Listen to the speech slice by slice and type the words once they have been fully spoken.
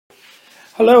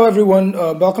Hello, everyone.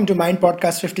 Welcome to Mind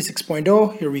Podcast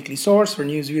 56.0, your weekly source for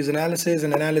news, views, analysis,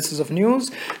 and analysis of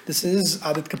news. This is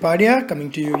Adit Kapadia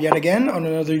coming to you yet again on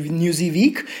another newsy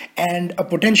week and a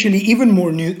potentially even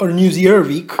more newsier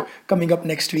week coming up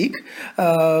next week.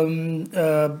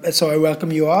 So I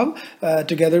welcome you all.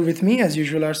 Together with me, as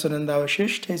usual, are Sunanda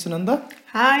Vashisht. Hey, Sunanda.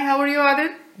 Hi, how are you,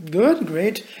 Adit? Good,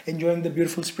 great. Enjoying the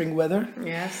beautiful spring weather.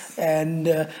 Yes.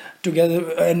 And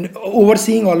together and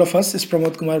overseeing all of us is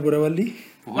Pramod Kumar Buravalli.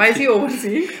 Why is he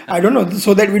overseeing? I don't know,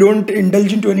 so that we don't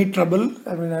indulge into any trouble.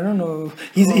 I mean, I don't know.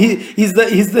 He's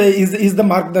the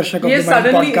Mark Darshak of He has the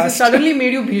Mind podcast. suddenly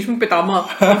made you Bhishma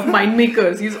Pitama of mind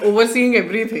makers. He's overseeing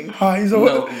everything. He's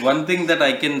No, one thing that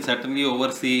I can certainly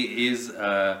oversee is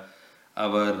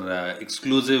our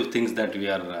exclusive things that we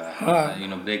are,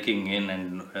 breaking in,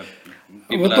 and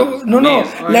people are No,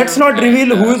 amazed. let's not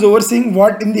reveal who is overseeing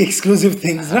what in the exclusive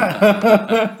things.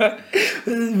 But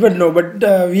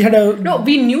we had a. No,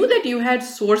 we knew that you had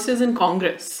sources in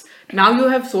Congress. Now you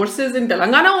have sources in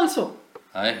Telangana also.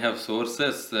 I have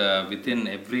sources within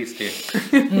every state.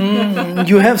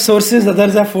 You have sources,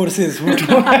 others have forces. What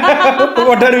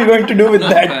are we going to do with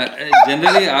that?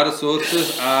 Generally, our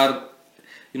sources are,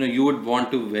 you would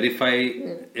want to verify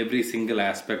every single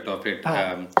aspect of it.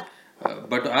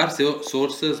 But our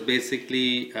sources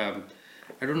basically, I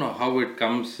don't know how it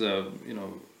comes,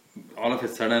 all of a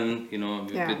sudden,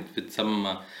 with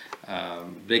some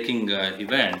breaking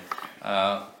event.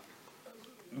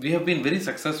 We have been very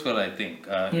successful, I think,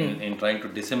 in trying to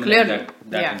disseminate Clearly.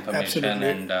 that information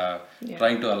Absolutely. and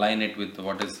trying to align it with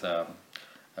what is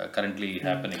currently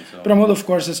happening. So, Pramod, of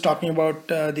course, is talking about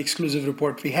the exclusive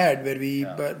report we had, where we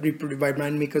by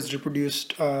mind makers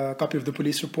reproduced a copy of the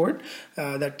police report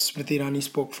that Smriti Irani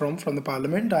spoke from the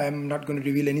parliament. I am not going to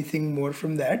reveal anything more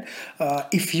from that.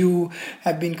 If you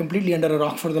have been completely under a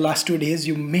rock for the last 2 days,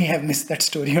 you may have missed that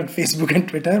story on Facebook and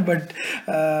Twitter. But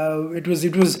it was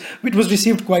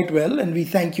received quite well, and we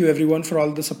thank you everyone for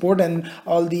all the support and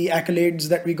all the accolades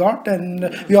that we got,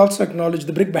 and we also acknowledge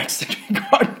the brickbats that we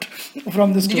got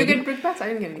from the story. Did you get brickbats? I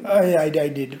didn't get any. I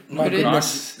did. My You did?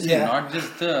 goodness. not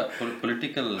just the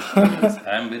political things.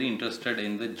 I am very interested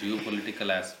in the geopolitical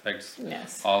aspects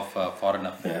Yes. of foreign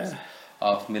affairs,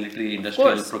 of military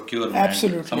industrial course. procurement.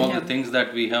 Absolutely. Some of the things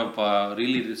that we have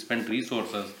really spent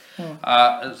resources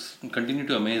continue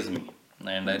to amaze me,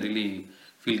 and I really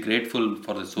feel grateful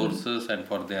for the sources and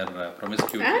for their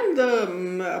promiscuity. And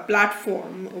the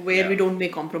platform where we don't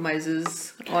make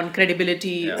compromises on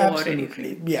credibility or anything.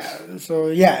 Absolutely. Yeah. So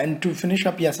yeah, and to finish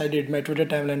up, yes, I did. My Twitter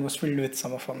timeline was filled with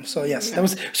some of them. So yes,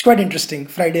 it's quite interesting.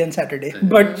 Friday and Saturday.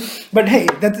 But hey,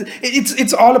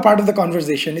 it's all a part of the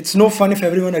conversation. It's no fun if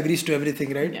everyone agrees to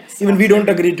everything, right? Yes, Even we don't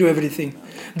agree to everything.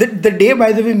 The day,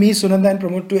 by the way, me, Sunanda, and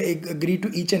Pramod to agree to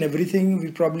each and everything, we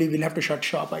probably will have to shut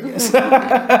shop, I guess.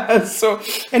 So,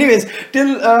 anyways,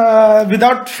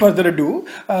 without further ado,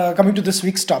 coming to this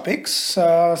week's topics,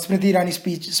 Smriti Irani's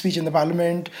speech in the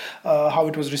parliament, how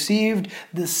it was received,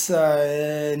 this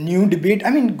new debate.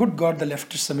 I mean, good God, the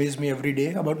leftists amaze me every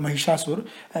day about Mahishasur.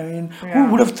 I mean, who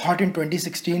would have thought in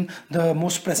 2016 the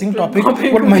most pressing topic was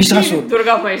Mahishasur?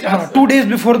 Durga Mahishasur. 2 days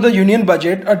before the union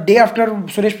budget, a day after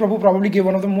Suresh Prabhu probably gave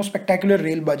one of the most spectacular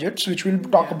rail budgets, which we'll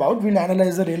talk about. We'll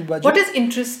analyze the rail budget. What is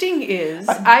interesting is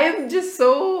I am just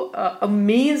so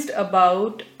amazed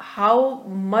about how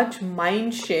much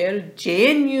mind share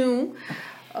JNU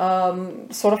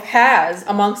sort of has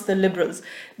amongst the liberals.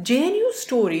 JNU's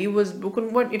story was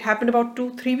broken. What it happened about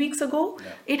 2-3 weeks ago.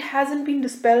 Yeah. It hasn't been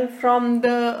dispelled from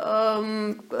the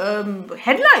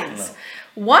headlines.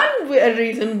 One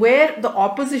reason where the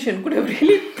opposition could have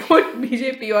really put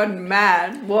BJP on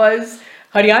man was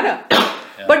Haryana.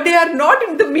 But they are not,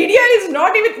 the media is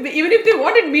not even if they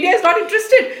wanted, media is not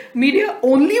interested. Media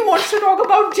only wants to talk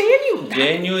about JNU.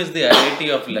 JNU is the IIT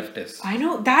of leftists. I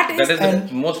know, that is the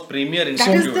most premier that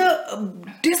institute. is the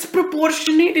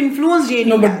disproportionate influence JNU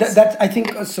No, but has. that's I think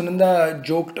Sunanda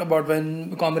joked about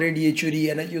when Comrade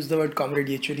Yechuri, and I use the word Comrade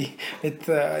Yechuri with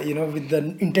with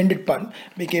the intended pun,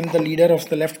 became the leader of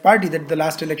the left party, that the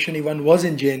last election he won was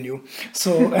in JNU.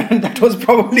 So and that was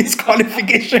probably his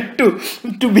qualification to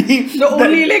be The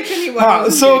only election he won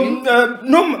was in JNU.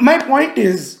 No, my point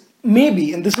is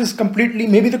maybe, and this is completely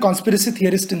maybe the conspiracy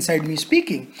theorist inside me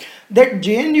speaking, that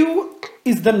JNU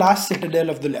is the last citadel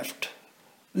of the left.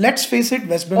 Let's face it,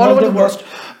 West All Bengal, over the the world. worst.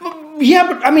 Yeah,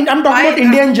 but I mean, I'm talking about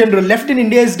India in general. Left in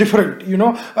India is different.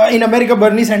 In America,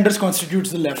 Bernie Sanders constitutes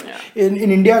the left. Yeah.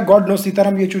 In India, God knows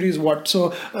Sitaram Yechuri is what.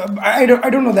 So I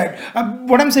don't know that.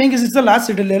 What I'm saying is it's the last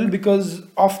citadel because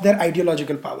of their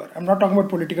ideological power. I'm not talking about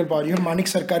political power. You have Manik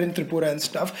Sarkar in Tripura and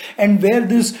stuff, and where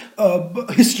these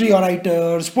history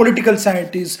writers, political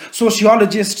scientists,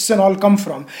 sociologists, and all come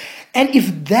from. And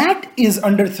if that is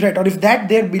under threat, or if that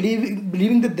they're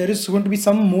believing that there is going to be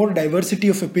some more diversity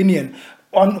of opinion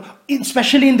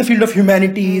especially in the field of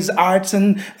humanities, arts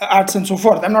and so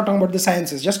forth. I'm not talking about the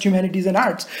sciences, just humanities and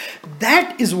arts.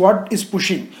 That is what is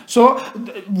pushing. So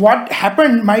what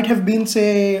happened might have been,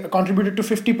 say, contributed to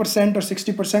 50% or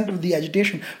 60% of the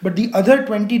agitation, but the other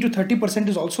 20 to 30%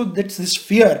 is also this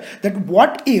fear that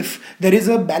what if there is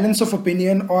a balance of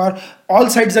opinion, or all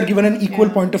sides are given an equal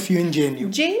point of view in JNU.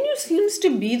 JNU seems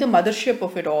to be the mothership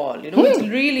of it all. It's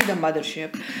really the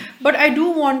mothership. But I do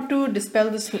want to dispel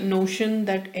this notion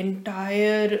that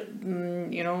entire,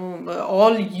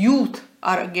 all youth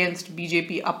are against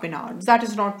BJP up in arms. That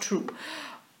is not true.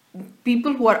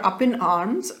 People who are up in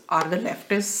arms are the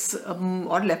leftists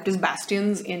or leftist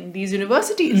bastions in these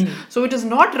universities. So it is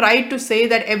not right to say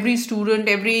that every student,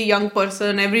 every young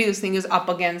person, every this thing is up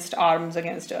against arms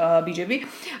against BJP.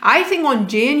 I think on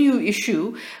JNU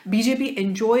issue, BJP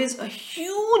enjoys a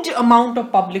huge amount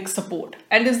of public support,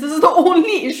 and this is the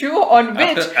only issue on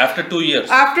which after 2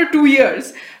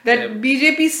 years that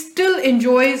BJP still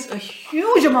enjoys a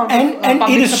huge amount of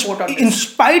public support on this. In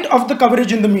spite of the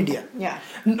coverage in the media. Yeah.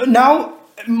 Now,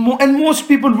 and most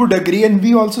people would agree, and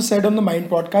we also said on the Mind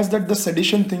podcast that the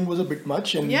sedition thing was a bit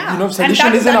much, and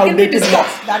sedition is an outdated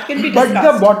stuff. That can be discussed.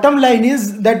 But the bottom line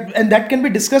is that can be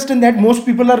discussed, and that most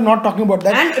people are not talking about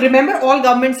that. And remember, all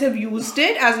governments have used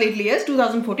it as lately as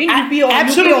 2014.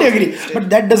 Absolutely agree,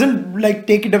 but that doesn't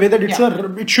take it away that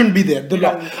it shouldn't be there, the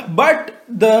law. But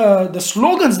the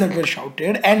slogans that were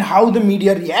shouted and how the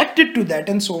media reacted to that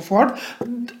and so forth,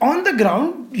 on the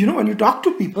ground, when you talk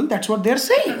to people, that's what they're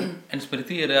saying. And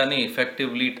Smriti Irani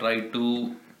effectively tried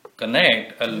to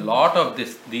connect a lot of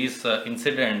these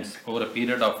incidents over a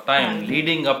period of time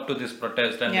leading up to this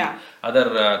protest and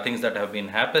other things that have been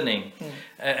happening.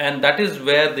 And that is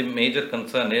where the major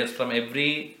concern is from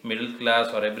every middle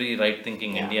class or every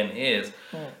right-thinking Indian is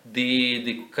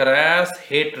the crass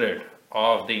hatred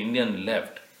of the Indian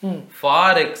left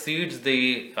far exceeds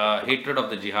the hatred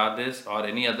of the jihadists or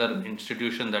any other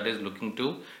institution that is looking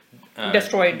to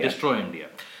destroy India.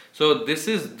 So this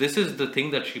is the thing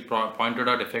that she pointed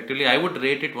out effectively. I would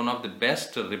rate it one of the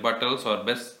best rebuttals or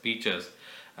best speeches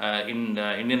in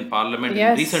Indian Parliament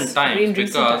in recent times,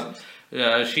 because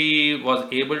she was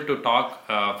able to talk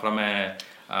from a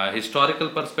historical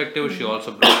perspective. She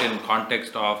also brought in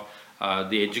context of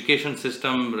the education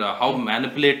system, how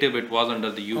manipulative it was under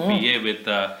the UPA with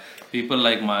people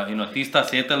like Teesta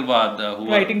Setalwad who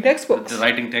writing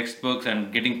textbooks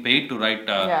and getting paid to write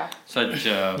such.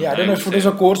 I don't know if it was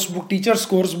a teacher's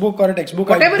course book or a textbook.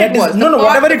 Whatever it was.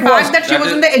 Whatever it was. That she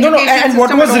was in the education and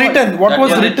what was written? What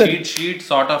was written? A cheat sheet,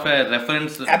 sort of a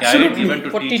reference guide given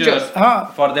to teachers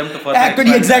for them to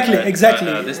further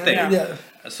exactly. This thing. Yeah.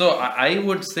 So I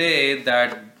would say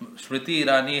that Smriti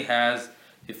Irani has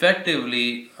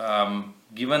effectively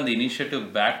given the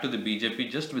initiative back to the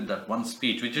BJP just with that one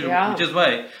speech, which is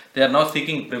why they are now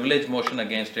seeking privilege motion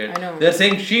against it. They are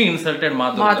saying she insulted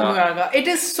Madhurga. It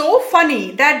is so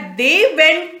funny that they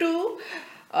went to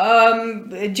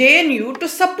JNU to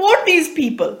support these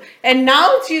people, and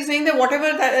now she's saying that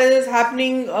whatever that is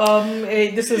happening,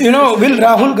 this is. Will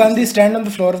Rahul Gandhi stand on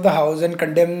the floor of the house and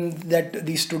condemn that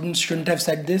these students shouldn't have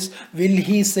said this? Will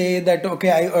he say that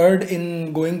I erred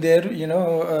in going there,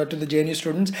 to the JNU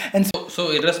students? And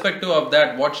so irrespective of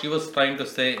that, what she was trying to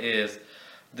say is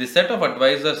the set of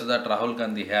advisors that Rahul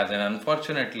Gandhi has, and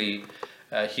unfortunately,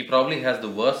 he probably has the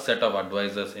worst set of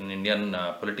advisors in Indian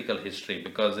political history,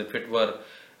 because if it were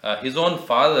his own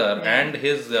father and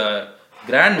his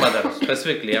grandmother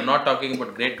specifically, I'm not talking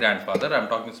about great grandfather, I'm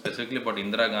talking specifically about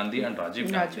Indira Gandhi and Rajiv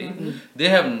Gandhi. They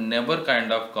have never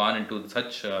kind of gone into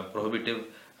such prohibitive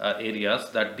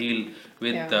areas that deal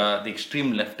with the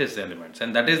extreme leftist elements,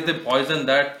 and that is the poison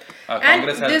that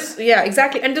Congress has.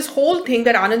 Exactly. And this whole thing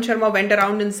that Anand Sharma went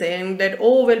around and saying that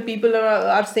people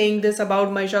are saying this about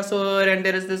Mahishasur, and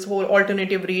there is this whole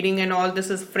alternative reading and all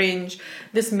this is fringe.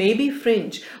 This may be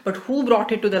fringe, but who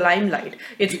brought it to the limelight?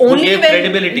 It's only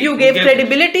when you gave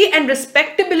credibility and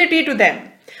respectability to them.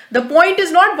 The point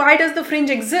is not why does the fringe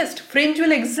exist. Fringe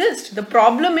will exist. The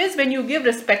problem is when you give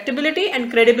respectability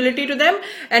and credibility to them,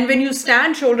 and when you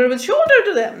stand shoulder with shoulder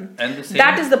to them. And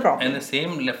that is the problem. And the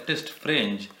same leftist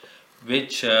fringe,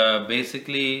 which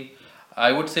basically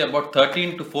I would say about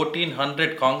 13 to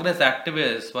 1400 Congress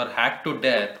activists were hacked to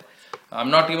death. I'm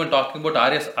not even talking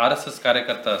about RSS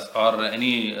Karyakartas or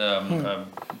any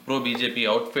pro-BJP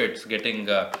outfits getting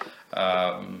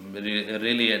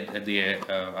really at the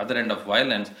other end of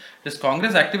violence. This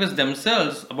Congress activists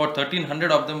themselves, about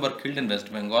 1300 of them were killed in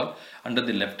West Bengal under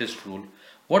the leftist rule.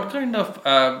 What kind of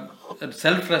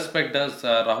self-respect does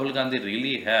Rahul Gandhi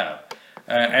really have?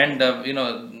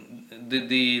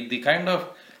 The kind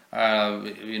of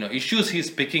issues he's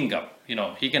picking up.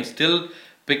 He can still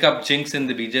pick up chinks in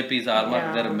the BJP's armor.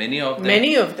 Yeah. There are many of them.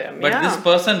 Many of them. But yeah. this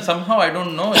person somehow, I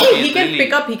don't know. He can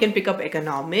pick up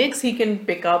economics. He can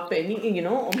pick up any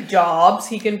jobs.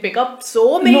 He can pick up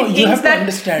so many you things have to that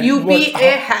understand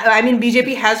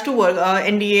BJP has to work.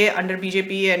 NDA under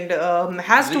BJP and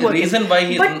has to work. Reason why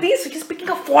he's picking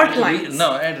up fault lines.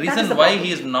 Reason why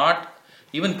he is not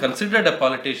even considered a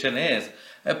politician is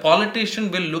a politician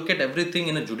will look at everything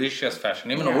in a judicious fashion.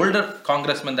 Even older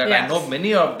congressmen that I know,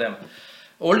 many of them,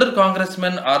 older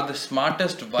congressmen are the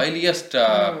smartest, wiliest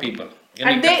people.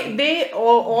 And they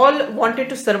all wanted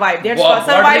to survive. They had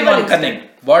survival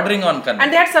instinct. Bordering on cunning.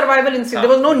 And they had survival instinct. There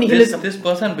was no nihilism. This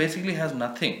person basically has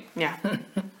nothing. Yeah.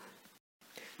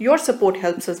 Your support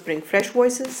helps us bring fresh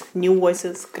voices, new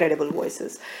voices, credible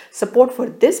voices. Support for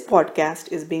this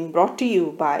podcast is being brought to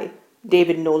you by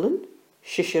David Nolan,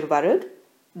 Shishir Varad,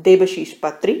 Debashish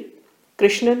Patri,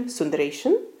 Krishnan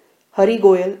Sundareshan, Hari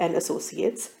Goyal and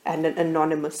Associates, and an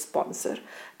anonymous sponsor.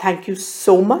 Thank you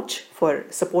so much for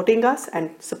supporting us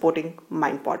and supporting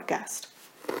Mind Podcast.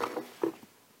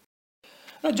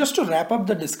 Now, just to wrap up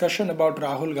the discussion about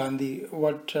Rahul Gandhi,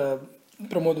 what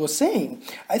Pramod was saying,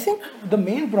 I think the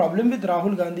main problem with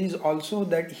Rahul Gandhi is also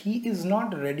that he is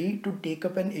not ready to take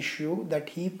up an issue that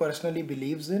he personally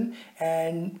believes in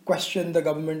and question the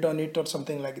government on it or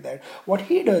something like that. What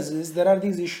he does is, there are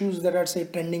these issues that are, say,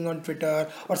 trending on Twitter,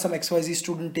 or some XYZ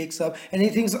student takes up and he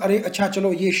thinks, "Arey, acha,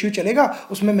 chalo, ye issue chalega,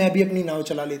 usme main bhi apni nao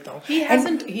chala leta hu."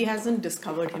 He hasn't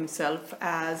discovered himself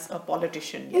as a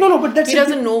politician yet. No, but he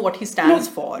doesn't know what he stands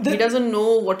for. He doesn't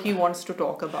know what he wants to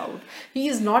talk about. He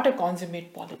is not a consummate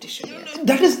politician yet.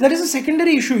 That is a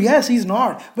secondary issue. Yes, he's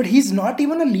not, but he's not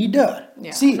even a leader.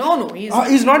 Yeah. See,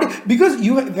 he's not, because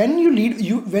when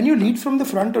you lead from the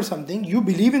front or something, you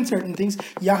believe in certain things.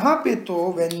 Yahan pe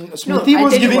to, when Smriti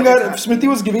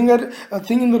was giving her a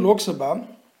thing in the Lok Sabha,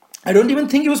 I don't even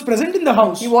think he was present in the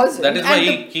house. He was. That is why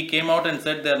he came out and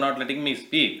said they are not letting me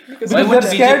speak. Because why would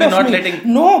BJP not letting?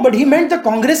 No, but he meant the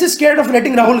Congress is scared of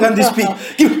letting Rahul Gandhi speak.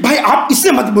 Bhai, aap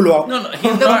isse mat bolo. No,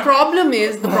 the problem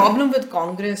with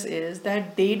Congress is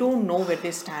that they don't know where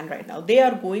they stand right now. They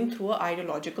are going through an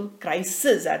ideological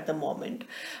crisis at the moment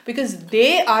because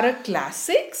they are a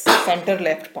classic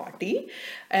center-left party,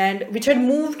 and which had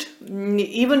moved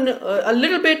even a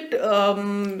little bit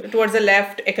towards the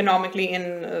left economically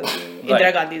in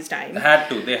Indira Gandhi's time.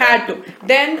 They had to.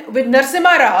 Then with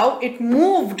Narasimha Rao, it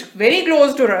moved very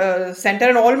close to center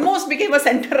and almost became a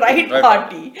center-right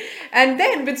party. And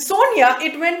then with Sonia,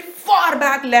 it went far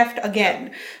back left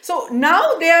again. So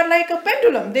now they are like a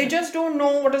pendulum. They just don't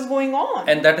know what is going on.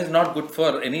 And that is not good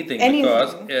for anything.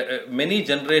 Because many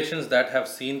generations that have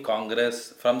seen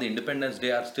Congress from the Independence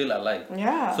Day are still alive.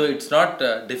 Yeah. So it's not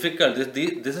difficult.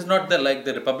 This is not like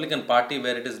the Republican Party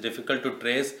where it is difficult to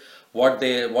trace what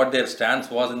their stance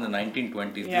was in the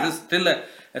 1920s. Yeah. This is still a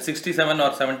 67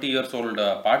 or 70 years old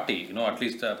party, at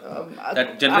least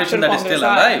that generation that is still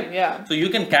alive. Yeah. So you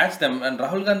can catch them. And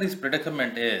Rahul Gandhi's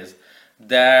predicament is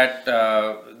that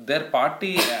their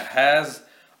party has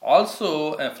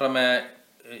also, from an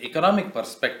economic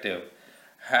perspective,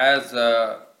 has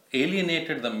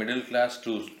alienated the middle class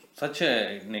to such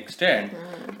an extent.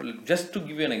 Just to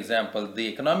give you an example, the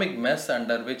economic mess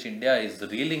under which India is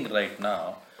reeling right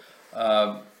now,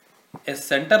 a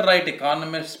center-right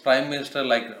economist, Prime Minister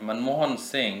like Manmohan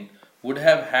Singh would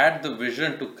have had the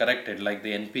vision to correct it, like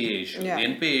the NPA issue. Yeah. The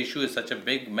NPA issue is such a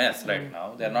big mess right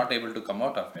now, they are not able to come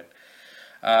out of it.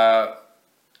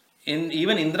 In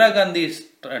even Indira Gandhi's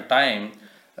time,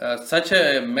 such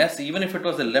a mess, even if it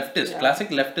was a leftist, classic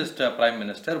leftist Prime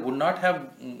Minister, would not have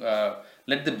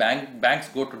let the banks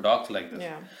go to dogs like this.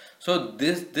 Yeah. So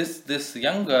this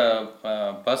young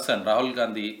person, Rahul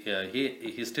Gandhi,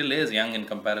 he still is young in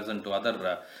comparison to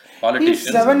other politicians.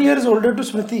 He's 7 years older to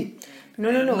Smriti.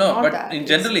 No, but that. in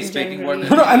generally speaking,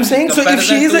 I'm saying, so if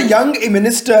she is a young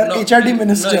minister, HRD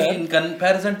minister, in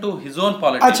comparison to his own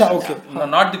politicians, okay. No,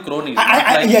 not the cronies.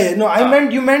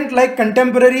 You meant like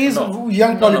contemporaries,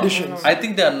 young politicians. I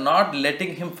think they are not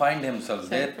letting him find himself.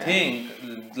 They think,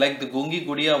 like the Gungi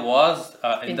Gudiya was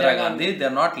Indira Gandhi, they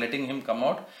are not letting him come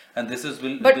out and this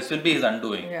But- will be his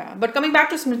undoing. Yeah, but coming back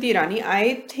to Smriti Irani,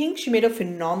 I think she made a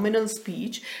phenomenal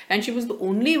speech, and she was the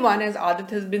only one, as Adit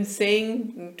has been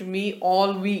saying to me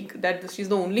all week, that she's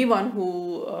the only one who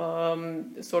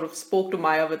sort of spoke to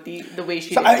Mayawati the way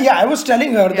she So did. I was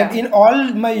telling her that Yeah. in all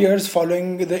my years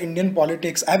following the Indian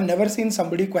politics, I've never seen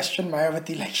somebody question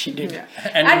Mayawati like she did. Yeah.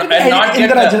 And not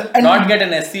get not get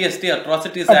an SC/ST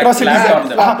atrocities act Atrocities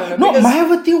slapped act. on them. No, Because-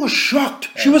 Mayawati was shocked.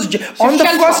 She was on the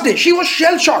shell first shocked. day. She was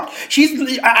shell shocked.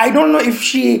 I don't know if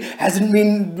she hasn't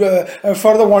been,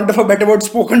 for the want of a better word,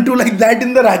 spoken to like that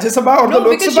in the Rajya Sabha or the No,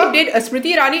 Lok because Sabha. she did.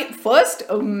 Smriti Irani first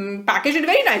packaged it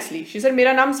very nicely. She said,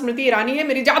 "Mera naam Smriti Irani hai,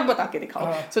 meri jaat bata ke dikhao."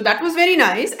 So that was very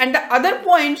nice. And the other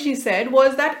point she said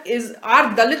was that are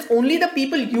Dalits only the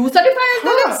people you certify as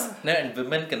Dalits? No, and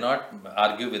women cannot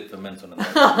argue with women. Sunanda.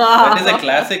 That is a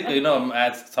classic,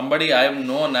 as somebody I have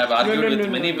known, I've argued with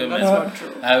many women. That's not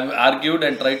true. I've argued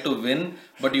and tried to win,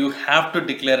 but you have to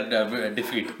declare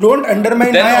defeat. Don't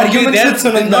undermine my arguments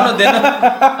with Sunanda.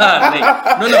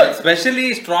 No,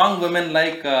 especially strong women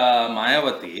like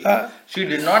Mayawati. She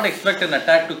did not expect an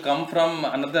attack to come from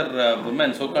another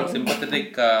woman, so-called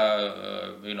sympathetic,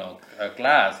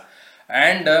 class,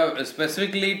 and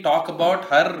specifically talk about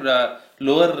her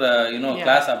lower,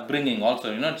 class upbringing.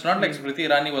 Also, it's not like Smriti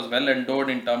Irani was well endowed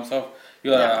in terms of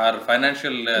our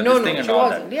financial this thing and she all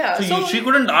wasn't. that. Yeah, So, so she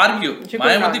couldn't argue.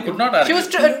 Mayawati Could not argue. She was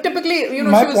typically,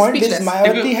 My she was point is, speechless.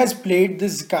 Mayawati has played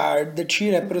this card that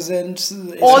she represents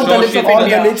All Dalits of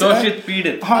India. Dalits. Shoshet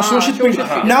Peedit. Shoshet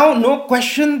Peedit. Now, no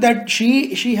question that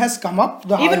she has come up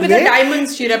the hard Even with way. the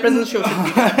diamonds, she represents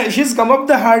Shoshet. She's come up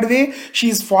the hard way.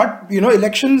 She's fought,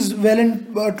 elections well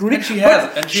and truly. And she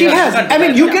has. And She has. can't I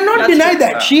mean, deny you that. cannot That's deny true.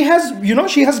 that. She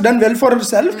has, she has done well for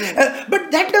herself. But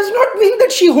that does not mean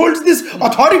that she holds this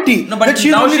authority. No, but that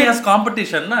now only- she has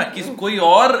competition, na? कि कोई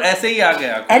और ऐसे ही आ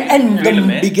गया And field the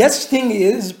में. biggest thing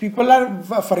is people are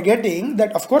forgetting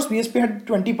that of course BSP had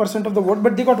 20% of the vote,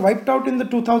 but they got wiped out in the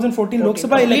 2014 Lok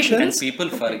Sabha And elections. people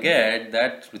forget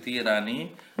that Smriti Irani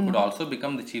could also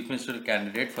become the chief ministerial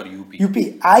candidate for UP.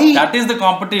 That is the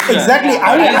competition. Exactly.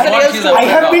 That is what she's I afraid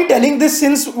have of. been telling this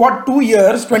since 2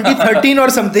 years, 2013 or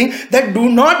something, that do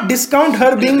not discount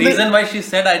her being The reason why she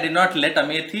said I did not let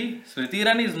Amethi, Smriti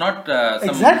Irani is not some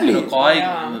Exactly. coy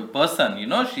person.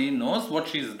 She knows what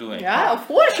she's doing. Yeah, of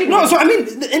course she No, knows. so I mean,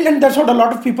 and that's what a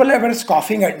lot of people were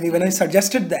scoffing at me when I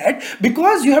suggested that,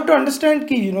 because you have to understand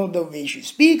कि the way she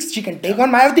speaks, she can take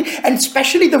on Mayawati, and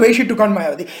especially the way she took on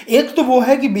Mayawati. एक तो वो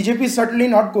है कि BJP is certainly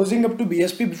not cozying up to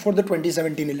BSP before the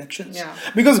 2017 elections, Yeah.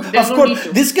 because There's of no need course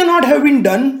to. this cannot have been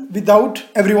done without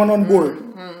everyone on board.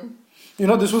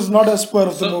 This was not a spur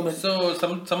of the moment. So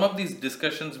some of these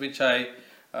discussions which I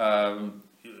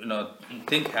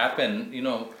think happen,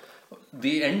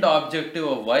 the end objective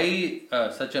of why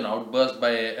such an outburst by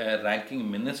a ranking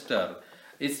minister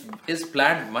is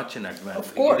planned much in advance.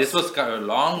 Of course. This was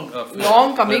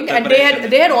long coming, and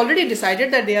they had already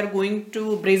decided that they are going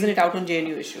to brazen it out on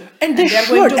JNU issue. And they are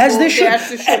going should, to as go- they should.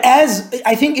 should. As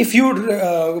I think if you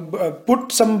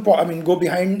put some, go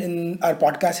behind in our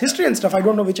podcast history and stuff, I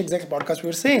don't know which exact podcast we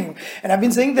were saying. And I've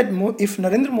been saying that if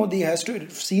Narendra Modi has to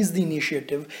seize the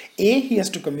initiative, he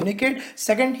has to communicate.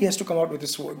 Second, he has to come out with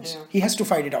his words. Yeah. He has to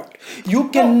fight it out. You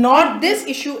cannot... On this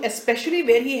issue, especially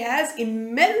where he has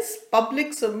immense public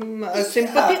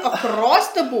sympathy across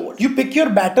the board. You pick your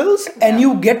battles and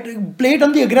you play it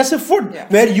on the aggressive foot,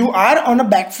 where you are on a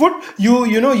back foot.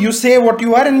 You say what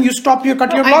you are and you cut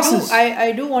your losses.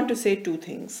 I do want to say two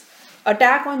things.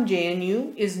 Attack on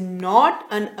JNU is not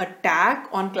an attack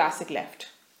on classic left.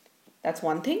 That's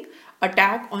one thing.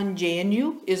 Attack on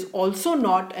JNU is also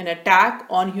not an attack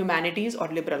on humanities or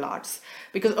liberal arts,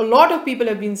 because a lot of people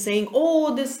have been saying,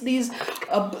 oh, these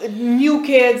new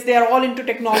kids, they are all into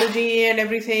technology and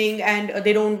everything, and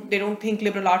they don't think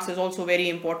liberal arts is also very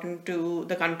important to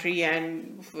the country,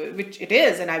 and which it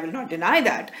is, and I will not deny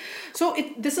that. So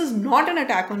this is not an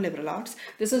attack on liberal arts.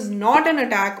 This is not an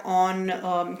attack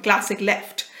on classic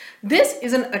left. This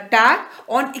is an attack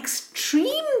on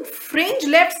extreme fringe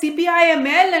left,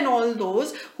 CPI-ML and all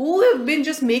those who have been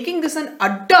just making this an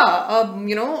adda, a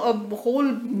whole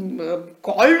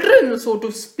cauldron, so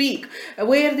to speak,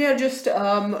 where they are just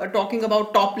talking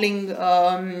about toppling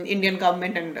Indian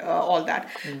government and all that.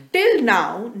 Till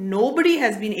now, nobody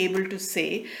has been able to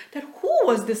say that who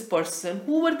was this person,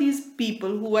 who were these people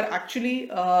who were actually,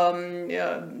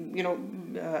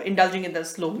 indulging in the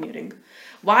sloganeering.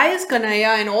 Why is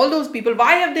Kanhaiya and all those people,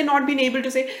 why have they not been able to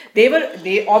say,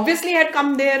 they obviously had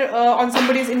come there on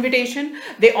somebody's invitation,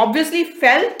 they obviously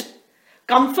felt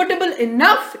comfortable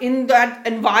enough in that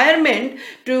environment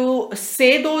to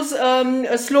say those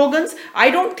slogans.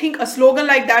 I don't think a slogan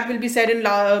like that will be said in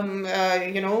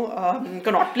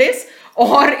Connaught Place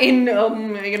or in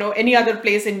any other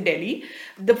place in Delhi.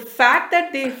 The fact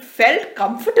that they felt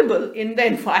comfortable in the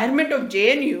environment of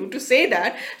JNU to say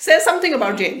that says something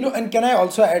about JNU. No, and can I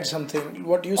also add something?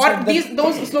 What you or said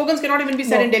those slogans cannot even be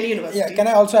said in Delhi University. Yeah, can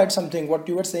I also add something? What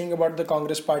you were saying about the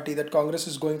Congress party, that Congress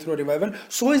is going through a revival.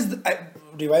 So is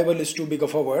revival is too big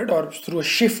of a word, or through a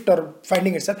shift or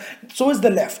finding itself. So is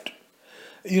the left.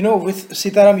 With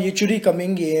Sitaram Yechuri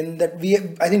coming in,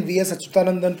 I think V.S.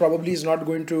 Achyutanandan probably is not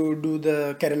going to do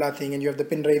the Kerala thing, and you have the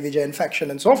Pinarayi Vijayan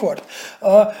faction and so forth.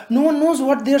 No one knows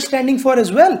what they're standing for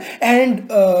as well.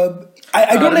 And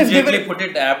I don't know if they will put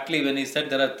it aptly when he said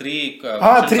there are three.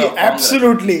 Three,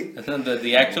 absolutely.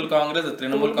 The actual Congress, the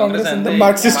Trinamool Congress, and the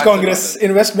Marxist Congress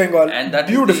in West Bengal. And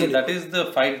that is the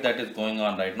fight that is going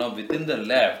on right now within the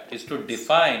left, is to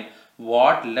define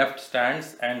what left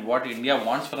stands and what India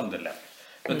wants from the left.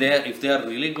 So if they are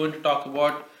really going to talk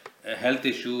about health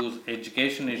issues,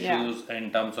 education issues, in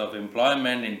terms of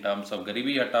employment, in terms of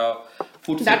Garibi Hatao,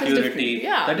 food security,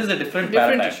 that is a different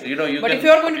paradigm. But if you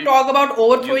are going to talk about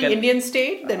overthrowing Indian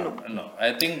state, then no. No,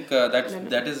 I think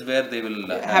that is where they will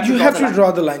you have to draw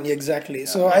the line, exactly.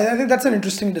 So I think that's an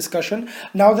interesting discussion.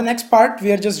 Now the next part,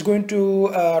 we are just going to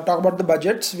talk about the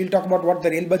budgets. We'll talk about what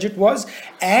the rail budget was,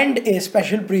 and a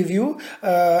special preview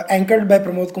anchored by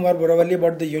Pramod Kumar Boravalli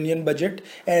about the union budget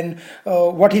and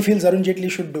what he feels Arun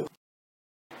Jaitley should do.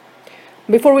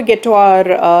 Before we get to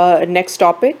our next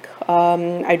topic,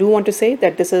 I do want to say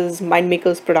that this is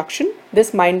Mindmakers production.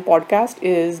 This Mind podcast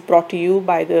is brought to you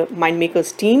by the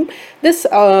Mindmakers team. This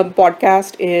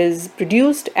podcast is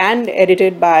produced and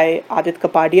edited by Adit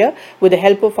Kapadia with the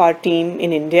help of our team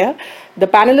in India. The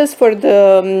panelists for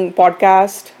the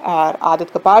podcast are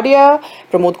Adit Kapadia,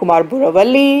 Pramod Kumar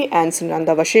Boravalli, and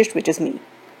Sunanda Vashisht, which is me.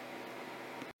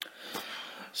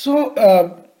 So,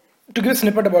 to give a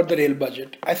snippet about the rail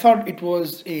budget, I thought it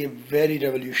was a very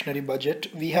revolutionary budget.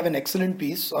 We have an excellent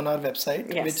piece on our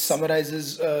website which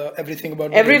summarizes everything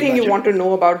about everything you want to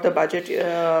know about the budget.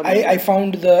 I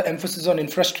found the emphasis on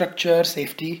infrastructure,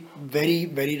 safety very,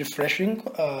 very refreshing.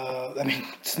 I mean,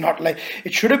 it's not like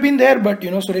it should have been there, but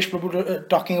Suresh Prabhu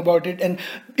talking about it and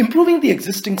improving the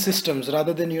existing systems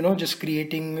rather than just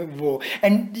creating woe.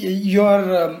 And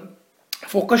your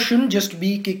focus shouldn't just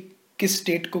be किस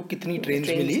state को कितनी trains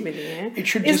milli it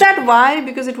should is that why,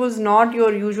 because it was not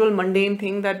your usual mundane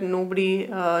thing that nobody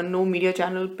no media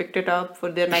channel picked it up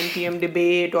for their 9 p.m.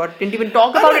 debate or didn't even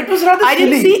talk about it? Was rather I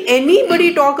didn't see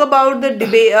anybody talk about the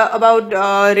debate about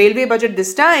railway budget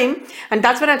this time, and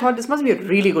that's when I thought this must be a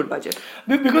really good budget,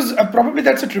 because probably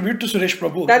that's a tribute to Suresh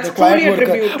Prabhu, that's the quiet truly a worker.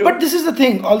 tribute to. But this is the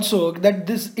thing also, that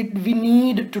we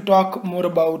need to talk more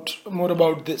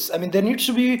about this. I mean, there needs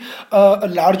to be a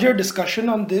larger discussion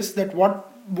on this, that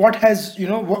what has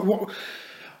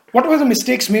what were the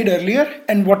mistakes made earlier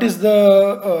and what is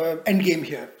the end game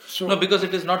here. So no, because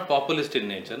it is not populist in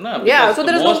nature, na? Yeah, so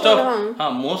there is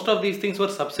most of these things were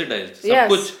subsidized.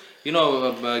 Yes.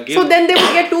 So then they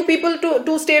would get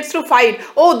two states to fight.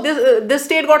 Oh, this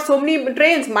state got so many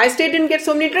trains, my state didn't get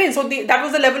so many trains. So that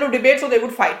was the level of debate, so they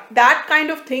would fight. That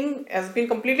kind of thing has been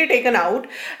completely taken out.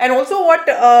 And also what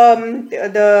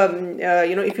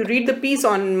if you read the piece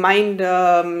on Mind,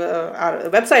 our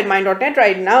website mind.net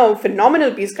right now,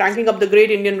 phenomenal piece cranking up the great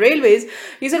Indian railways.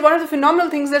 He said one of the phenomenal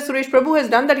things that Suresh Prabhu has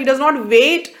done, that he does not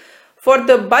wait for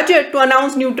the budget to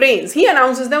announce new trains. He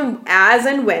announces them as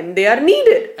and when they are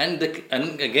needed. And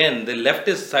again, the left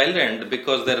is silent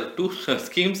because there are two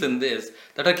schemes in this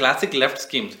that are classic left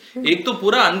schemes. एक तो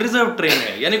पूरा unreserved train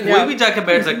है, यानी कोई भी जाके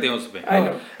बैठ सकते हैं उसपे.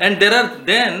 And there are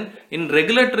then in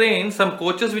regular trains some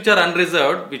coaches which are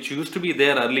unreserved, which used to be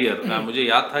there earlier. मुझे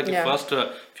याद था कि first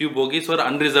few bogies were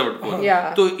unreserved.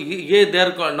 तो ये they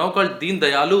are now called Deen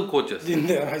Dayalu coaches.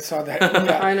 I saw that.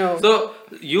 I know. So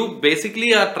you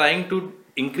basically are trying to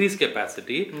increase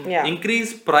capacity,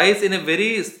 increase price in a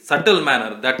very subtle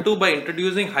manner. That too by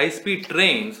introducing high-speed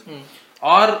trains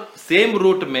or same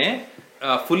route में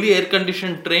fully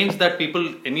air-conditioned trains that people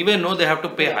anyway know they have to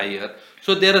pay higher.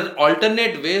 So there are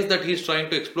alternate ways that he is trying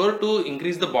to explore to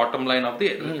increase the bottom line of the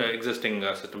existing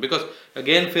system. Because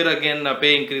again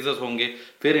pay increases होंगे,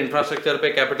 फिर infrastructure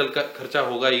पे capital का खर्चा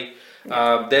होगा ही.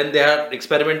 Then they are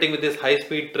experimenting with these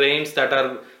high-speed trains that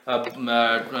are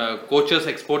coaches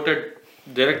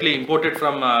directly imported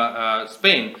from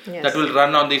Spain that will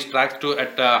run on these tracks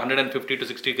at 150 to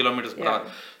 60 kilometers per hour.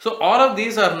 So all of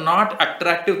these are not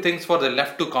attractive things for the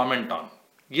left to comment on.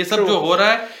 ये सब जो हो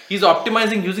रहा है, he's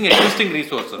optimizing using existing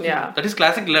resources. Yeah. That is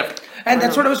classic left. And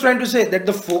that's what I was trying to say, that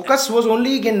the focus was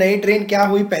only कि नई train क्या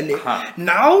हुई पहले.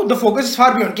 Now the focus is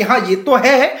far beyond कि हाँ ये तो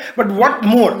है, but what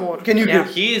more can you do?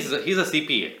 He's a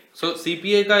CPA. So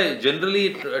CPA का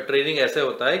generally training ऐसे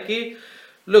होता है कि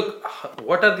look,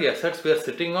 what are the assets we are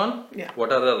sitting on?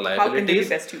 What are the liabilities? How can they be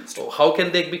best used? How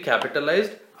can they be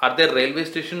capitalized? Are there railway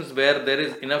stations where there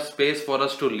is enough space for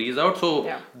us to lease out?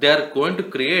 So they are going to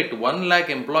create 1 lakh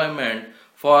employment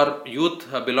for youth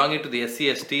belonging to the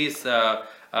SC/STs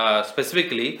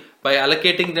specifically by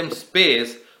allocating them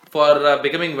space for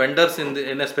becoming vendors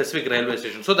in a specific railway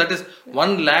station. So that is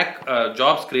 1 lakh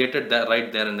jobs created there,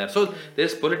 right there and there. So there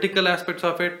is political aspects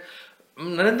of it.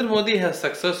 Narendra Modi has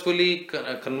successfully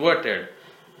converted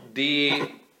the,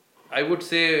 I would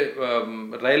say,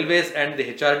 railways and the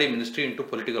HRD ministry into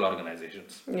political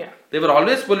organizations. They were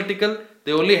always political.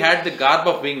 They only had the garb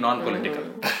of being non-political.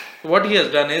 What he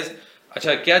has done is,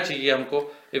 अच्छा क्या चाहिए हमको?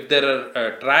 If there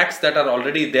are tracks that are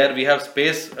already there, we have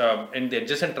space in the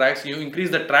adjacent tracks. You increase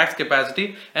the tracks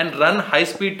capacity and run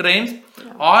high-speed trains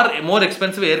or more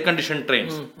expensive air-conditioned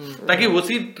trains, ताकि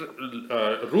उसी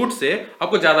route से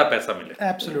आपको ज़्यादा पैसा मिले.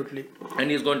 Absolutely. And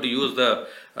he is going to use the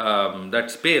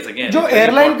that space again. जो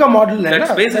airline का model है that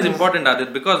ना, space is important,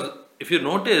 Adit, because if you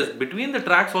notice, between the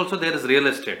tracks also there is real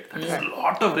estate. There is a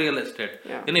lot of real estate.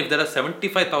 And if there are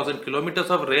 75,000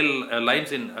 kilometers of rail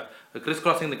lines in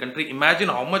crisscrossing the country, imagine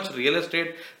how much real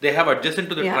estate they have adjacent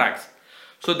to the tracks.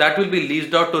 So that will be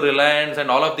leased out to Reliance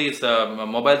and all of these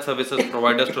mobile services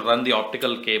providers to run the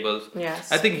optical cables.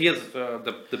 I think he has,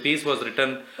 the piece was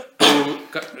written to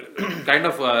kind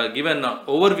of give an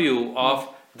overview of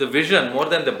the vision more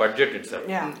than the budget itself.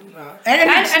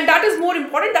 And that is more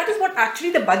important. That is what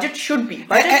actually the budget should be.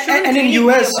 And in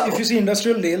US, if you see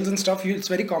industrial rails and stuff, it's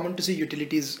very common to see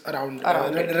utilities around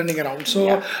running around.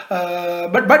 So,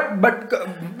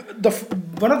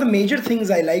 one of the major things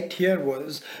I liked here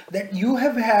was that you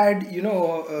have had,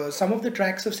 some of the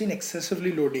tracks have seen excessive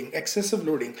loading.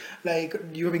 Like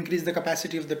you have increased the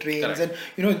capacity of the trains, and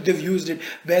they've used it,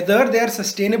 whether they are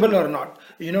sustainable or not.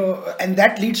 And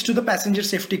that leads to the passenger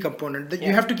safety component. That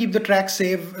you have to keep the track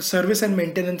safe, service and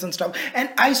maintenance and stuff. And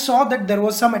I saw that there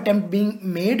was some attempt being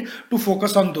made to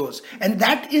focus on those, and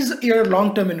that is your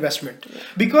long-term investment.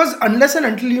 Because unless and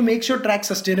until you make your track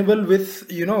sustainable with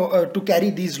to carry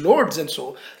these loads and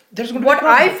so. What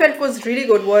I felt was really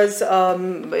good was,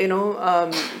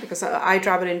 because I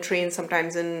travel in trains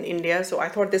sometimes in India, so I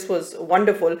thought this was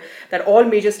wonderful that all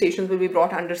major stations will be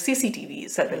brought under CCTV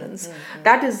surveillance.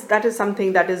 That is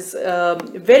something that is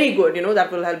very good, that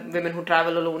will help women who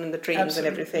travel alone in the trains and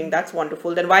everything. That's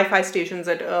wonderful. Then Wi-Fi stations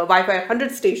Wi-Fi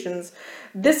 100 stations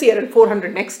this year and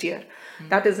 400 next year.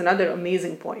 That is another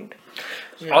amazing point.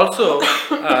 Also,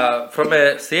 from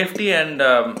a safety and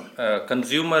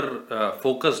consumer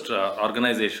focused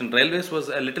organization, Railways was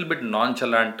a little bit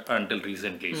nonchalant until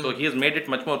recently. So he has made it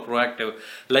much more proactive.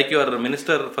 Like your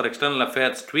Minister for External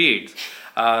Affairs tweets,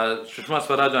 Sushma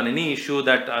Swaraj on any issue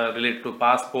that related to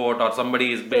passport or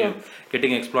somebody is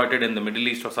getting exploited in the Middle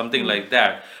East or something like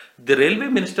that. The railway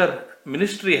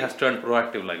ministry has turned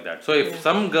proactive like that. So if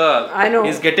some girl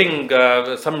is getting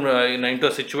into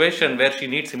a situation where she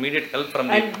needs immediate help from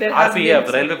the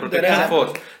RPF, Railway Protection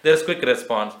Force, there is quick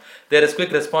response. There is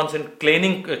quick response in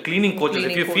cleaning coaches.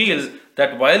 If you feel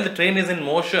that while the train is in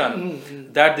motion,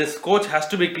 that this coach has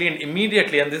to be cleaned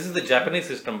immediately, and this is the Japanese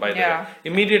system, by the way.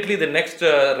 Immediately, the next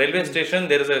railway station,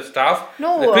 there is a staff,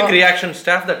 the quick reaction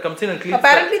staff that comes in and cleans.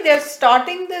 Apparently, they're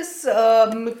starting this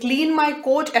Clean My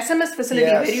Coach SMS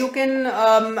facility where you can,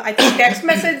 I think, text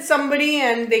message somebody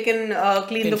and they can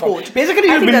clean the coach. Basically,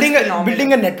 you're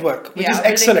building a network, which is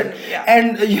excellent.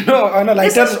 And on a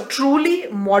lighter, this is truly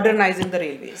modernizing the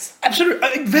railways.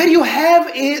 Absolutely, where you have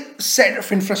a set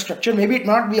of infrastructure, maybe it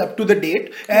not be up to the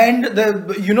date, and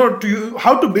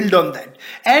how to build on that,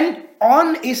 and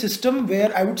on a system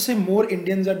where I would say more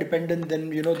Indians are dependent than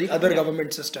the other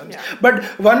government systems. But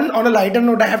on a lighter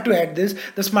note, I have to add this: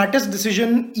 the smartest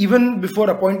decision, even before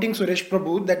appointing Suresh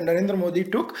Prabhu, that Narendra Modi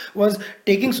took was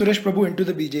taking Suresh Prabhu into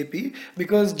the BJP,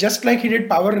 because just like he did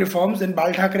power reforms, and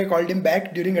Bal Thackeray called him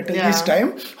back during Atalji's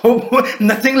time,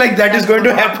 nothing like that is going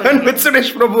to happen with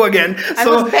Suresh Prabhu again. And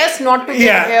so it's best not to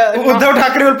Uddhav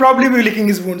Thackeray will probably be licking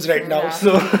his wounds right now.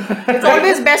 So it's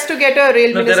always best to get a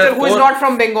rail minister who is not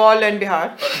from Bengal and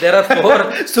Bihar. There are four.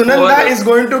 Sunanda is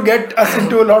going to get us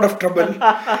into a lot of trouble.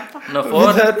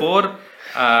 Four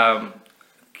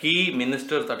key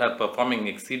ministers that are performing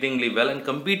exceedingly well and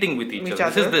competing with each other.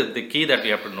 This is the key that we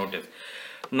have to notice.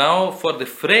 Now, for the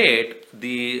freight,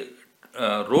 the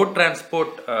road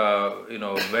transport,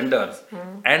 vendors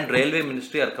and railway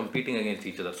ministry are competing against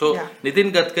each other. So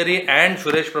Nitin Gadkari and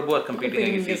Suresh Prabhu are competing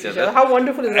against each other. How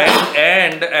wonderful is that?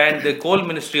 And the coal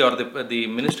ministry, or the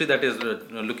ministry that is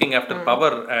looking after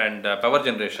power and power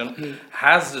generation,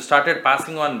 has started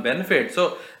passing on benefits.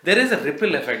 So there is a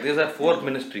ripple effect. These are four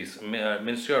ministries: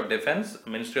 Ministry of Defense,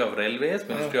 Ministry of Railways,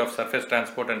 Ministry of Surface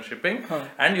Transport and Shipping,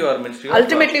 and your Ministry of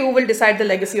Ultimately, who will decide the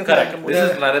legacy of Narendra Modi?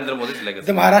 This is Narendra Modi's legacy.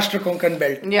 The Maharashtra Konkan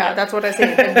belt. Yeah, that's what I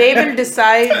say. They will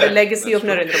decide the legacy of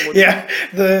Narendra Modi. Yeah,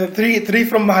 the three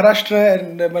from Maharashtra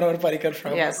and Manohar Parrikar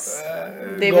from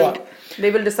Goa. They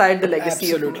will decide the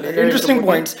legacy. Absolutely. Of Interesting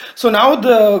points. So now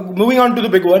moving on to the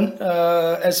big one,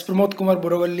 as Pramod Kumar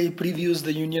Boravalli previews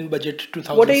the Union Budget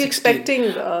 2016. What are you expecting,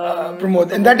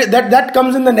 Pramod? And that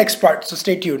comes in the next part, so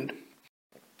stay tuned.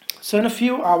 So in a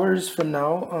few hours from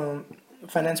now,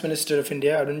 Finance Minister of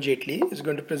India, Arun Jaitley, is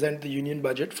going to present the Union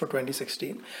Budget for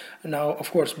 2016. Now,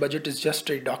 of course, budget is just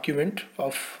a document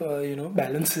of,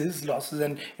 balances, losses,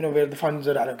 and, where the funds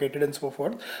are allocated and so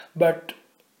forth. But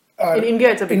in India,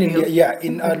 it's a big deal.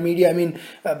 In our media, I mean,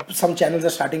 some channels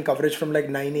are starting coverage from like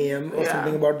 9 a.m. or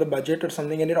something about the budget or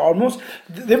something, and it almost,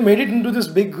 they've made it into this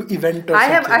big event or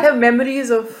something. I have memories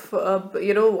of,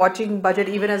 watching budget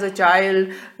even as a child.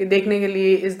 Dekhne ke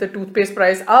liye, is the toothpaste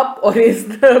price up or is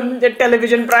the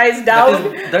television price down?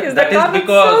 That is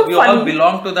because we all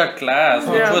belong to that class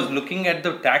which was looking at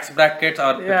the tax brackets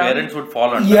our parents would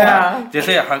fall under.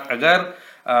 Jaise,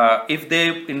 if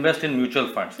they invest in mutual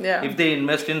funds, if they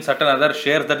invest in certain other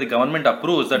shares that the government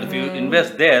approves, that if you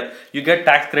invest there, you get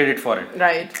tax credit for it.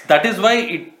 Right. That is why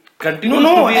it continues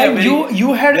to be and a very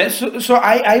you had so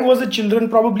I was a children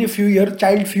probably a few years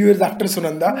after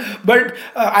Sunanda, but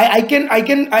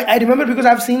I remember because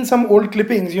I've seen some old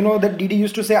clippings, that Didi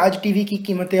used to say Aaj TV ki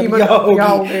कीमतें अब क्या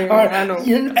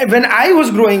होगी. When I was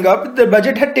growing up, the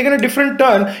budget had taken a different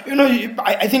turn.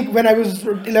 I think when I was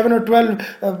 11 or 12,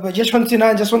 Yashwant Sinha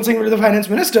and Jaswant Singh were the finance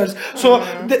ministers. So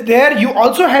there you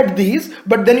also had these,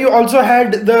 but then you also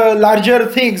had the larger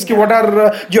things. What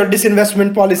are your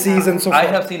disinvestment policies and so forth. I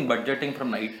have seen budgeting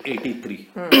from 83.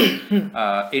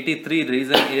 83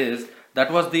 reason is that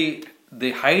was the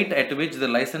height at which the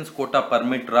license quota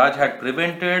permit Raj had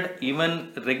prevented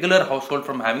even regular household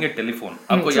from having a telephone.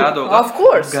 आपको याद होगा? Of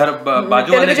course.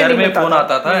 बाजू वाले घर में phone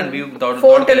आता था and we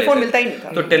phone telephone मिलता ही नहीं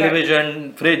था. So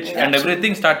television, fridge and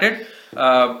everything started.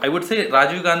 I would say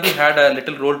Rajiv Gandhi had a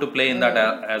little role to play in that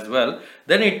as well.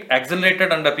 Then it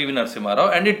accelerated under P.V. Narasimha Rao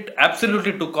and it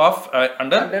absolutely took off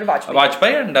under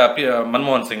Vajpayee and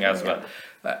Manmohan Singh as well.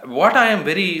 What I am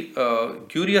very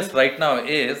curious right now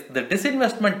is the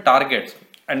disinvestment targets,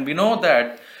 and we know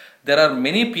that there are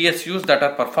many PSUs that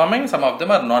are performing, some of them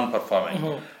are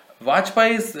non-performing.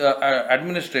 Vajpayee's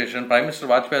administration, Prime Minister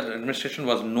Vajpayee's administration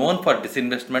was known for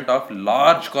disinvestment of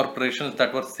large corporations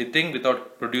that were sitting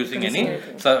without producing any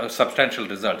substantial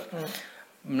results.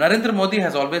 Narendra Modi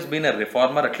has always been a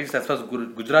reformer, at least as far as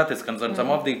Gujarat is concerned.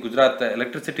 Some of the Gujarat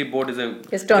Electricity Board is a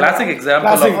classic example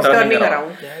of turning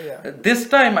around. This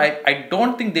time, I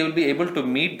don't think they will be able to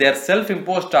meet their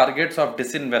self-imposed targets of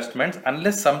disinvestments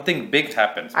unless something big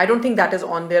happens. I don't think that is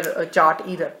on their chart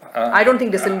either. I don't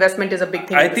think disinvestment is a big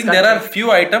thing. I think there are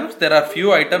few items. There are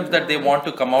few items that they want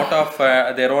to come out of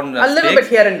their own a little bit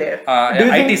here and there.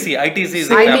 ITC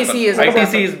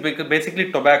is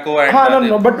basically tobacco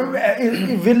and. But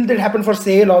will that happen for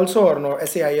sale also or no?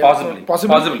 SAIL?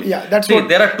 Possibly. Yeah, that's See, what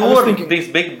there are two of these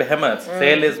big behemoths.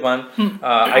 SAIL is one.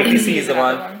 ITC is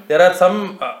one. There are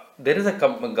some. There is a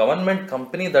government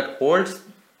company that holds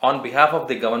on behalf of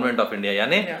the government of India.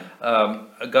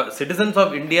 Yani, citizens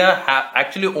of India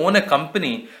actually own a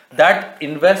company that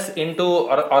invests into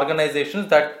organizations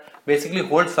that basically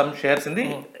hold some shares in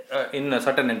the in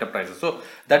certain enterprises. So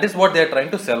that is what they are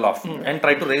trying to sell off and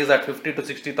try to raise at 50 to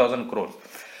 60,000 crores.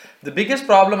 The biggest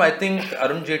problem I think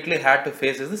Arun Jaitley had to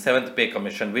face is the 7th Pay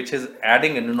Commission, which is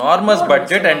adding an enormous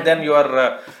budget, and then your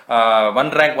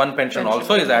one rank, one pension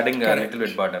also is adding a little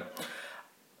bit burden.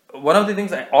 One of the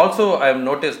things I have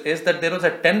noticed is that there was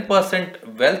a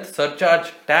 10% wealth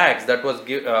surcharge tax that was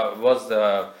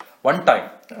one time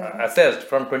assessed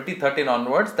from 2013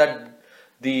 onwards, that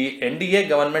the NDA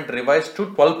government revised to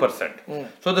 12%.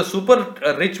 So the super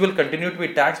rich will continue to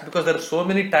be taxed because there are so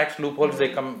many tax loopholes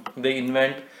they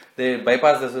invent. They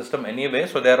bypass the system anyway,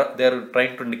 so they're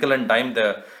trying to nickel and dime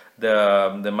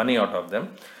the money out of them.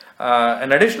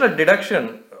 An additional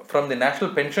deduction from the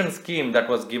national pension scheme that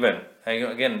was given.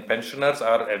 Again, pensioners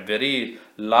are a very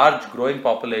large growing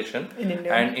population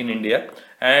in India,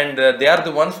 and they are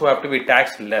the ones who have to be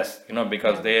taxed less,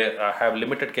 because they have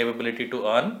limited capability to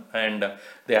earn, and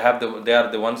they are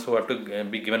the ones who have to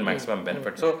be given maximum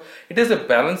benefit. So it is a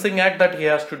balancing act that he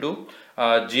has to do.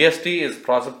 GST is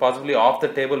possibly off the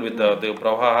table with the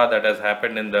brouhaha that has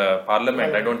happened in the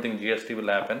parliament. I don't think GST will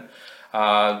happen.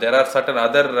 There are certain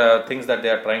other things that they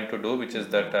are trying to do, which is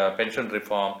that pension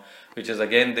reform, which is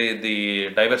again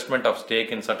the divestment of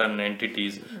stake in certain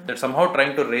entities, that somehow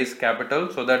trying to raise capital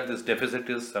so that this deficit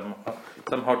is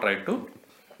somehow tried to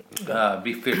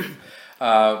be filled.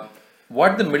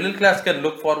 What the middle class can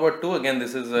look forward to, again,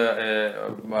 this is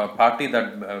a party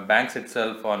that banks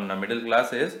itself on middle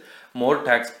class, is more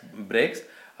tax breaks,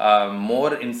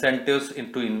 more incentives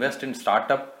to invest in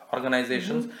startup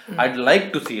organizations. I'd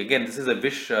like to see, again, this is a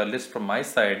wish list from my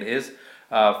side, is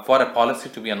for a policy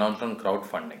to be announced on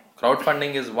crowdfunding.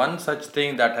 Crowdfunding is one such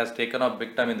thing that has taken off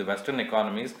big time in the Western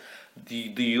economies.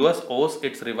 The US owes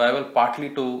its revival partly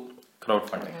to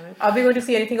crowdfunding. Are we going to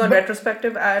see anything on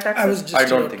retrospective taxes? I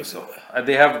don't think so.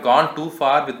 They have gone too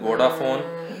far with Vodafone.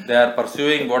 They are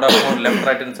pursuing Vodafone left,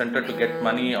 right and center to get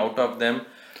money out of them.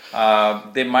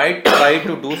 They might try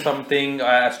to do something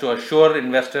as to assure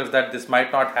investors that this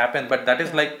might not happen, but that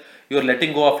is like you're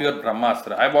letting go of your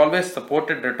Brahmastra. I've always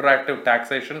supported retroactive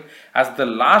taxation as the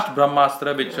last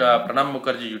Brahmastra which Pranab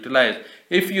Mukherjee utilized.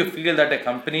 If you feel that a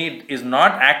company is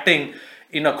not acting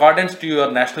in accordance to your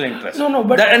national interest.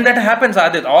 But and that happens,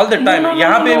 Adit, all the time.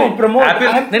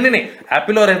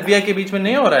 Apple और FBI के बीच में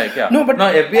नहीं हो रहा है क्या? No, but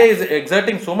now FBI is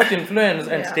exerting so much influence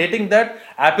and stating that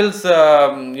Apple's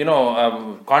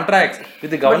contracts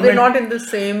with the government. But they're not in the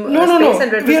same space,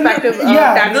 and retrospective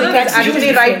taxation is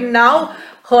actually right now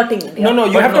hurting India.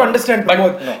 You have to understand,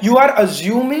 Pramod. You are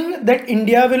assuming that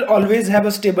India will always have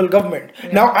a stable government.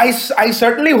 Now, I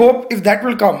certainly hope if that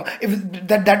will come, if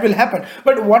that will happen.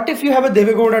 But what if you have a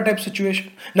Devegowda type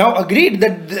situation? Now, agreed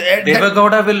that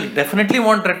Devegowda will definitely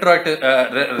want retroactive.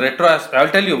 I'll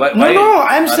tell you why.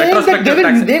 I'm saying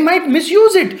that they might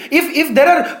misuse it. If there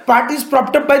are parties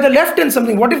propped up by the left and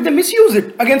something, what if they misuse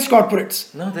it against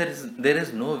corporates? No, there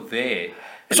is no way.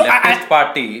 Leftist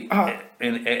party,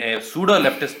 a pseudo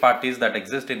leftist parties that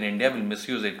exist in India will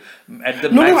misuse it.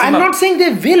 I'm not saying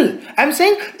they will. I'm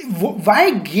saying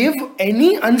why give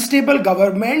any unstable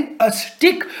government a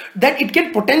stick that it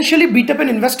can potentially beat up an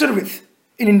investor with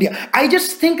in India? I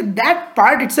just think that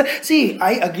part itself. See,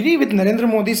 I agree with Narendra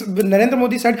Modi. Narendra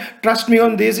Modi said, "Trust me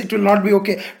on this; it will not be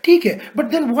okay." Okay,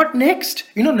 but then what next?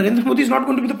 Narendra Modi is not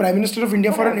going to be the Prime Minister of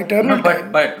India for an eternal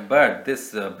time. But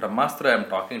this Brahmastra I'm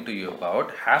talking to you about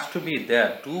has to be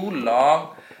there. Too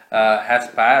long has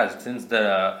passed since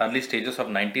the early stages of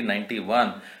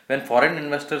 1991, when foreign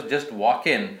investors just walk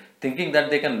in thinking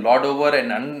that they can lord over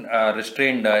an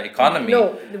unrestrained economy.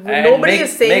 No, nobody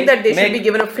is saying that they should be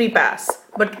given a free pass.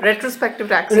 But retrospective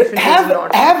taxation is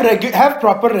not. Have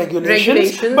proper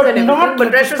regulations but not.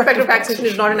 But retrospective taxation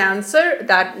is not an answer.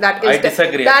 That is. I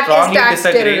disagree.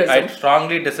 I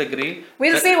strongly disagree.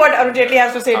 We'll see what Arun Jaitley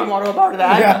has to say tomorrow about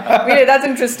that. That's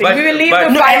interesting. We will leave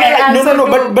the final answer.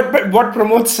 But what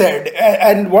Pramod said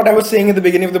and what I was saying in the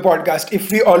beginning of the podcast,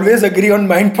 if we always agree on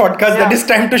Mind podcast, that is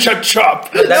time to shut shop.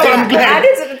 That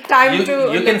is time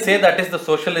to. You can say that is the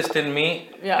socialist in me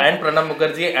and Pranab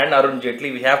Mukherjee and Arun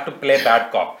Jaitley. We have to play bad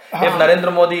cop. If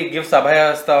Narendra Modi gives Abhaya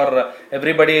Hasta or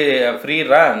everybody a free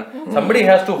run, somebody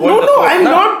has to hold the fort. I'm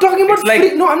not talking about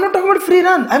free. No, I'm not talking about free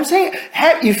run. I'm saying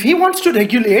if he wants to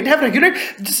regulate, regulate.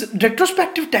 This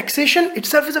retrospective taxation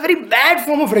itself is a very bad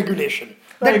form of regulation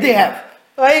that they have.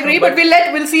 I agree, but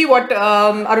we'll see what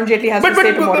Arun Jaitley has to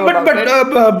say tomorrow about it.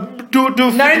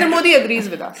 Narendra Modi agrees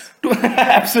with us.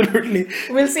 Absolutely.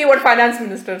 We'll see what finance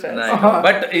minister says.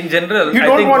 But in general, you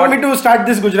don't want me to start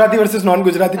this Gujarati versus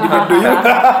non-Gujarati debate, do you? No,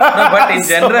 but in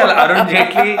general, Arun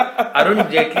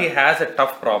Jaitley has a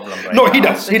tough problem. He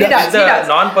does. The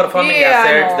non-performing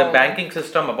assets, the banking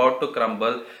system about to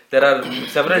crumble. There are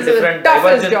several different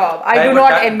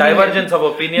divergence of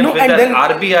opinions with the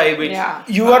RBI, which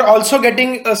you are also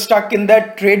getting stuck in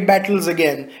that trade battles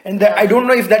again, and I don't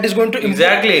know if that is going to if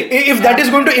that is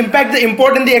going to impact the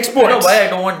import and the exports. You know why I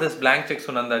don't want this blank check,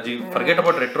 Sunanda ji. Forget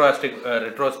about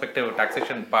retrospective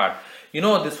taxation part.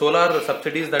 The solar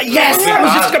subsidies that I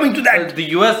was just coming to that. The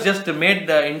US just made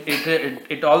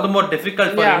it all the more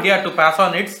difficult for India to pass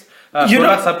on its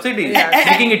solar subsidies,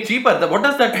 making it cheaper. What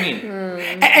does that mean?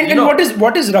 And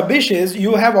what is rubbish is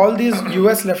you have all these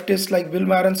US leftists like Bill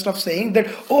Maher and stuff saying that,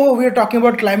 oh, we're talking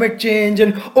about climate change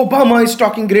and Obama is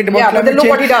talking great about climate but then change.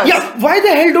 look what he does. Yeah, why the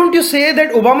hell don't you say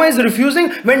that Obama is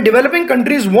refusing when developing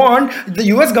countries want, the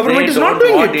US government is not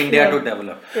doing it. India to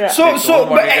develop.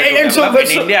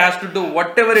 India has to do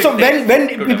whatever it takes. So when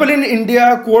people in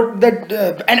India quote that,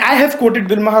 and I have quoted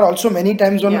Bill Maher also many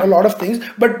times on a lot of things,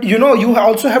 but you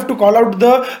also have to call out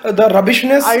the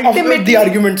rubbishness of the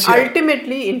arguments here.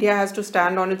 Ultimately, India has to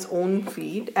stand on its own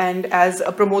feet, and as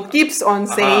Pramod keeps on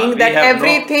saying that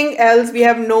everything else, we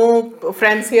have no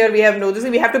friends here, we have no this,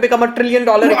 we have to become $1 trillion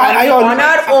economy on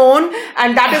our own,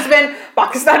 and that is when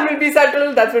Pakistan will be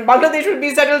settled, that's when Bangladesh will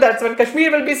be settled, that's when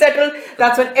Kashmir will be settled,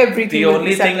 that's when everything will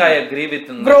be settled. The only thing I agree with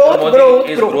growth.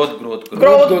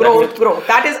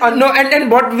 That is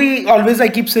and what I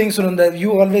keep saying, Sunanda,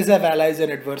 you always have allies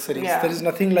and adversaries. There is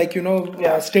nothing like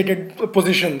stated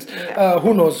positions.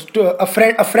 Who knows? A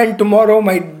friend tomorrow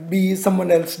might be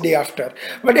someone else day after.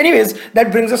 But anyways,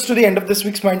 that brings us to the end of this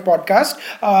week's Mind podcast.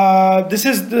 This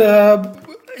is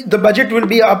the budget will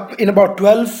be up in about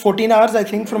 12-14 hours, I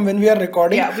think, from when we are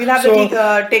recording. Yeah, we'll have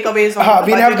the takeaways on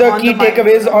we'll have the key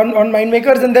takeaways on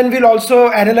Mindmakers, and then we'll also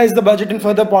analyze the budget in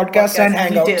further podcasts and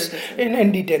hangouts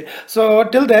in detail. So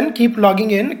till then, keep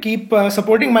logging in, keep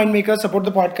supporting Mindmakers, support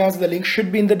the podcast. The link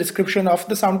should be in the description of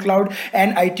the SoundCloud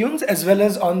and iTunes, as well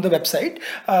as on the website.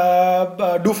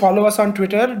 Do follow us on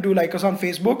Twitter, do like us on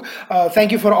Facebook.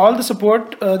 Thank you for all the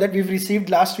support that we've received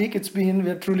last week.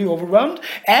 We're truly overwhelmed,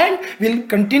 and we'll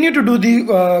continue to do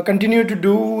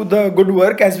the good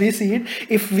work as we see it.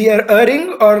 If we are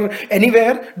erring or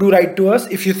anywhere, do write to us.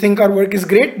 If you think our work is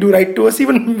great, do write to us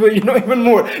even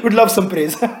more. We'd love some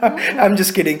praise. I'm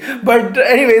just kidding. But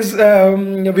anyways,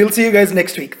 we'll see you guys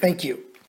next week. Thank you.